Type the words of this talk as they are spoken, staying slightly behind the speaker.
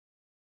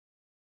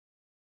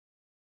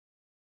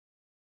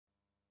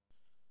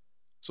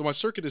So my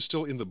circuit is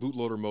still in the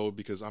bootloader mode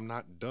because I'm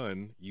not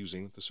done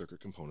using the Circuit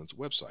Components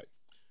website.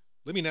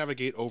 Let me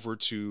navigate over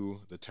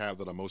to the tab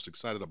that I'm most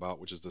excited about,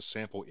 which is the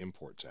Sample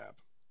Import tab.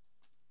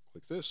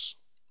 Click this.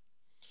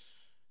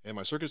 And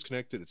my circuit's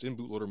connected, it's in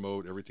bootloader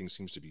mode, everything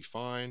seems to be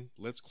fine.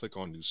 Let's click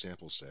on New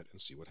Sample Set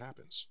and see what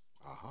happens.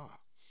 Aha.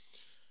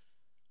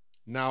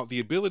 Now,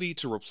 the ability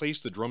to replace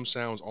the drum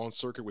sounds on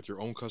circuit with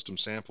your own custom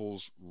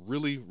samples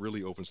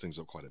really opens things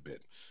up quite a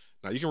bit.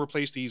 Now, you can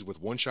replace these with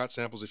one-shot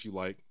samples if you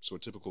like, so a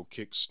typical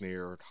kick,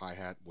 snare,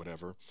 hi-hat,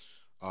 whatever.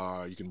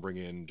 You can bring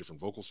in different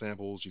vocal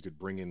samples, you could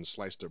bring in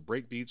sliced up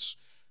breakbeats.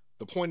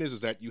 The point is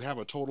that you have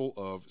a total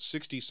of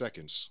 60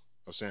 seconds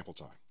of sample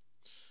time.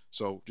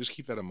 So just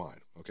keep that in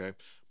mind, okay?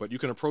 But you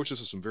can approach this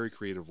in some very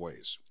creative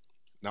ways.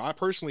 Now, I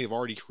personally have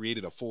already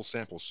created a full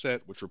sample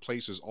set which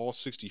replaces all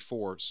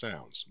 64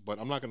 sounds, but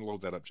I'm not going to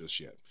load that up just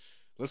yet.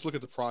 Let's look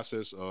at the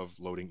process of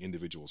loading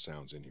individual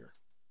sounds in here,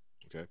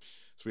 okay?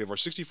 So we have our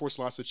 64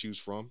 slots to choose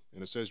from,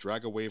 and it says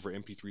drag a wave or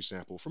MP3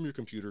 sample from your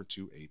computer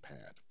to a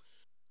pad.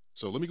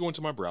 So let me go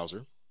into my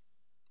browser,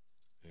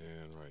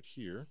 and right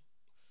here,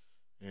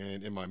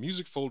 and in my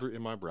music folder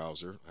in my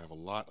browser, I have a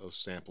lot of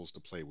samples to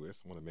play with.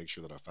 I want to make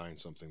sure that I find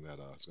something that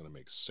is going to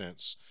make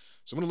sense.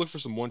 So I'm going to look for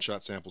some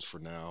one-shot samples for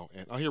now.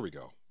 And oh, here we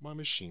go. My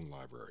machine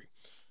library.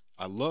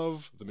 I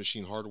love the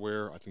machine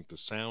hardware. I think the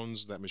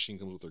sounds that machine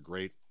comes with are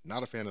great.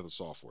 Not a fan of the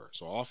software.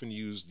 So I often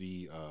use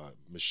the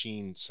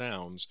machine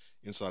sounds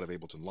inside of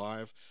Ableton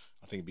Live.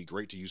 I think it'd be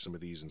great to use some of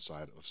these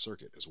inside of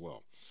Circuit as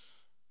well.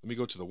 Let me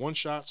go to the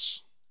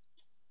one-shots.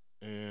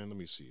 And let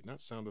me see. Not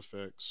sound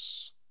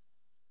effects.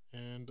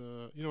 And,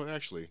 you know what,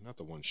 actually, not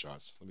the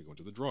one-shots. Let me go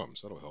into the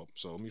drums. That'll help.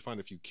 So let me find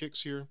a few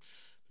kicks here.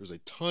 There's a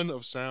ton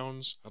of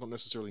sounds. I don't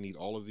necessarily need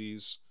all of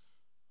these.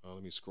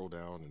 Let me scroll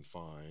down and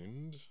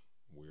find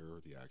where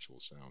the actual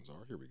sounds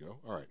are. Here we go.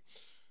 All right.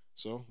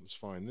 So let's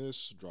find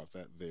this. Drop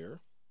that there.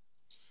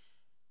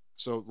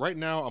 So right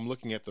now, I'm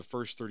looking at the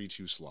first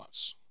 32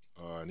 slots.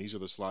 And these are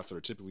the slots that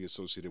are typically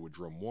associated with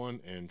drum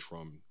 1 and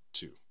drum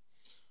 2.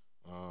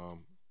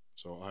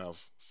 So I have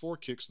 4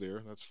 kicks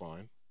there. That's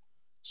fine.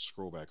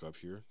 Scroll back up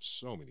here.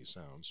 So many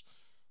sounds.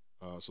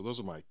 So those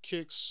are my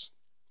kicks.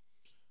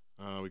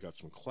 We got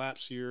some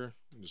claps here.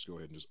 Let me just go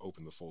ahead and just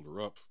open the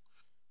folder up.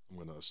 I'm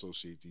going to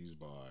associate these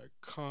by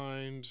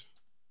kind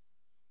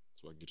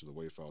so I can get to the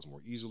WAV files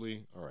more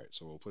easily. All right,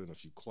 so we'll put in a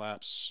few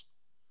claps.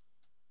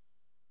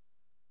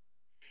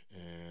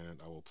 And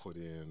I will put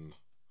in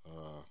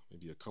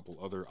maybe a couple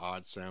other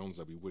odd sounds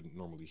that we wouldn't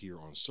normally hear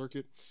on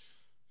Circuit.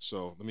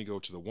 So let me go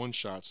to the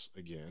one-shots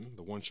again.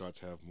 The one-shots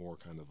have more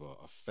kind of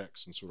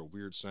effects and sort of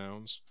weird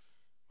sounds.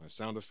 My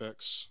sound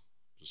effects,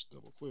 just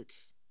double-click.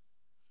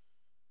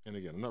 And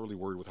again, I'm not really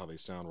worried with how they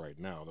sound right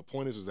now. The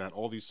point is that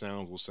all these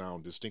sounds will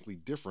sound distinctly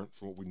different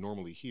from what we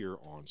normally hear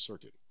on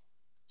Circuit.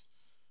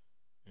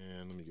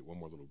 And let me get one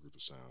more little group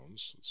of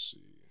sounds. Let's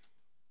see.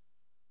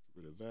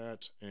 Get rid of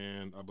that.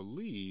 And I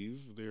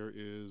believe there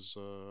is,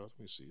 let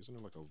me see, isn't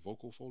there like a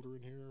vocal folder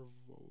in here?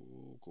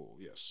 Vocal,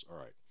 yes, all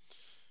right.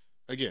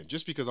 Again,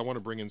 just because I want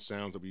to bring in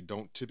sounds that we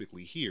don't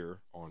typically hear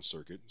on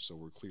Circuit, so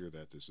we're clear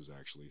that this is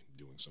actually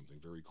doing something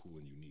very cool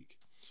and unique.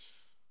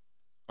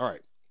 All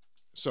right,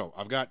 so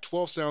I've got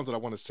 12 sounds that I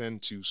want to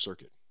send to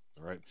Circuit.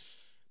 All right,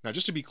 now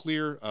just to be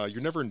clear,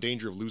 you're never in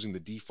danger of losing the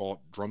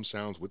default drum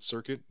sounds with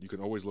Circuit. You can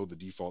always load the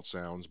default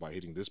sounds by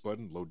hitting this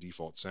button, load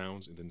default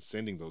sounds, and then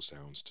sending those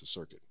sounds to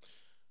Circuit.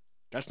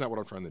 That's not what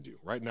I'm trying to do.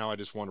 Right now, I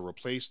just want to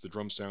replace the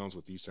drum sounds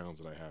with these sounds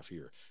that I have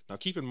here. Now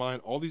keep in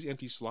mind, all these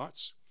empty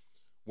slots,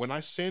 when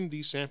I send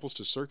these samples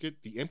to Circuit,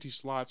 the empty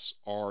slots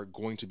are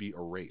going to be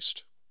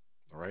erased,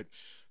 all right?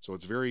 So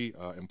it's very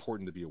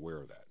important to be aware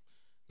of that.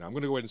 Now I'm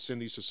going to go ahead and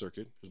send these to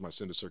Circuit. Here's my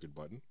Send to Circuit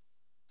button.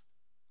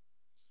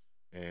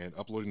 And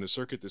uploading to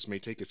Circuit, this may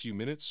take a few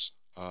minutes.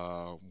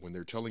 When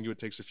they're telling you it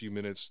takes a few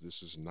minutes,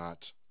 this is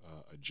not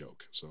a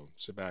joke. So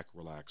sit back,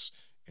 relax,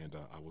 and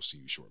I will see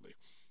you shortly.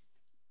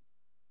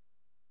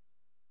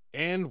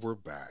 And we're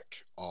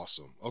back.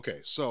 Awesome. Okay,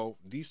 so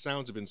these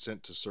sounds have been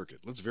sent to Circuit.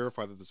 Let's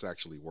verify that this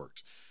actually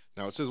worked.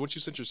 Now it says once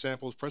you sent your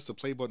samples, press the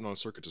play button on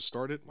Circuit to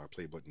start it. My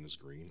play button is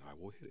green. I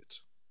will hit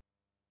it.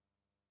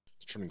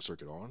 It's turning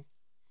Circuit on.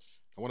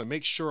 I want to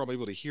make sure I'm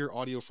able to hear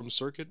audio from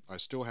Circuit. I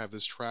still have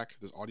this track,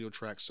 this audio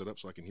track set up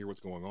so I can hear what's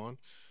going on.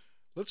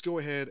 Let's go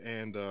ahead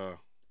and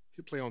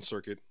hit play on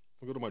Circuit.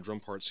 I'll go to my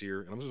drum parts here,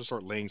 and I'm just going to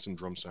start laying some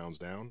drum sounds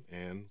down,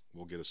 and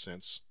we'll get a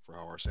sense for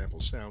how our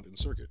samples sound in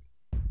Circuit.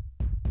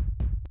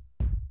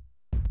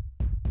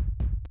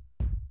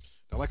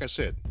 Now, like I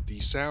said, the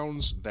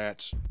sounds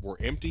that were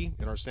empty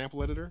in our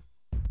sample editor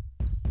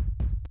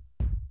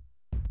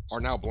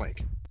are now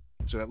blank.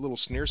 So that little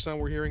snare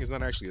sound we're hearing is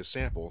not actually a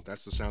sample.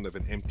 That's the sound of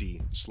an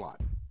empty slot.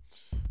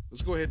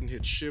 Let's go ahead and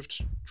hit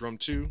Shift, Drum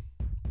 2.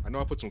 I know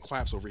I put some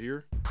claps over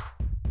here.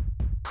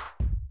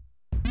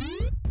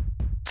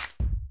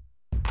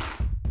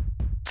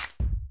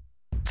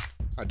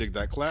 I dig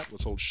that clap.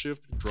 Let's hold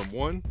Shift, Drum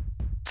 1.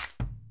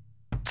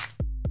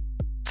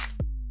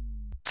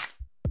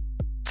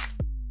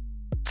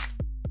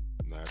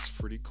 That's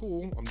pretty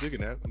cool. I'm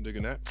digging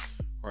that.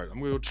 All right,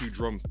 I'm going to go to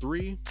drum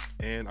 3,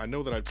 and I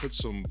know that I put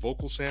some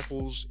vocal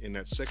samples in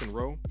that second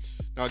row.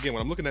 Now again,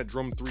 when I'm looking at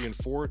drum 3 and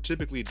 4,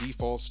 typically it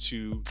defaults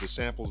to the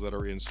samples that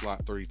are in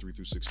slot 33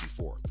 through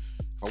 64.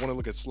 If I want to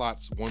look at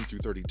slots 1 through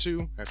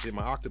 32, I have to hit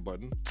my octave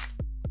button.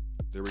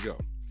 There we go.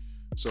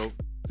 So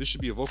this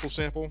should be a vocal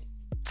sample.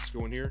 Let's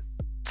go in here.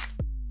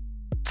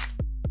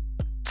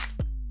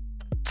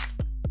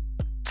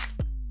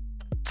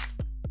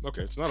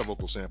 Okay, it's not a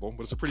vocal sample,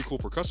 but it's a pretty cool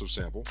percussive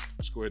sample.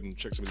 Let's go ahead and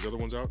check some of these other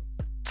ones out.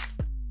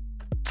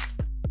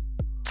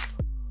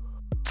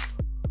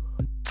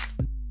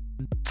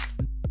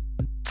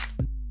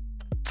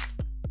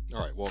 All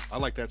right, well, I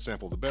like that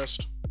sample the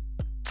best.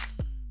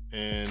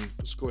 And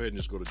let's go ahead and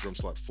just go to drum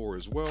slot 4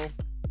 as well.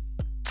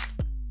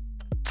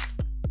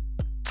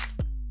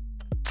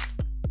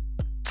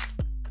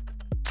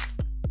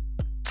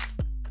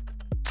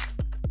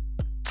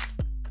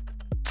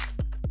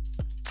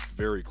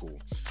 Very cool.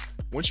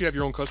 Once you have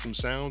your own custom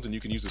sounds and you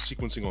can use the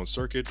sequencing on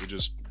circuit, it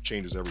just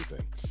changes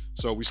everything.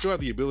 So we still have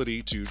the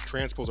ability to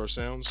transpose our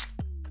sounds,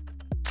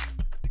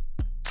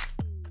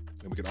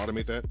 and we can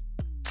automate that.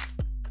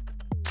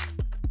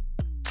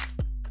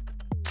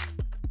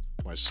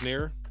 My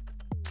snare,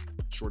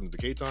 shorten the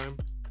decay time,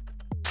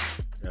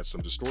 add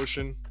some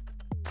distortion,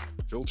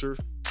 filter.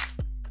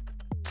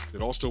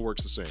 It all still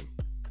works the same.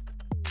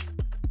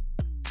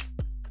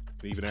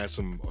 Can even add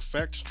some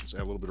effect. Just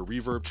add a little bit of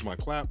reverb to my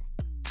clap.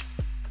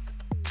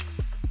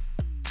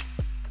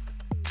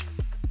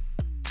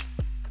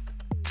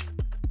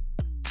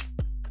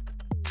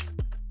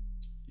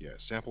 Yeah,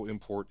 sample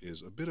import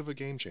is a bit of a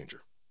game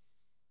changer.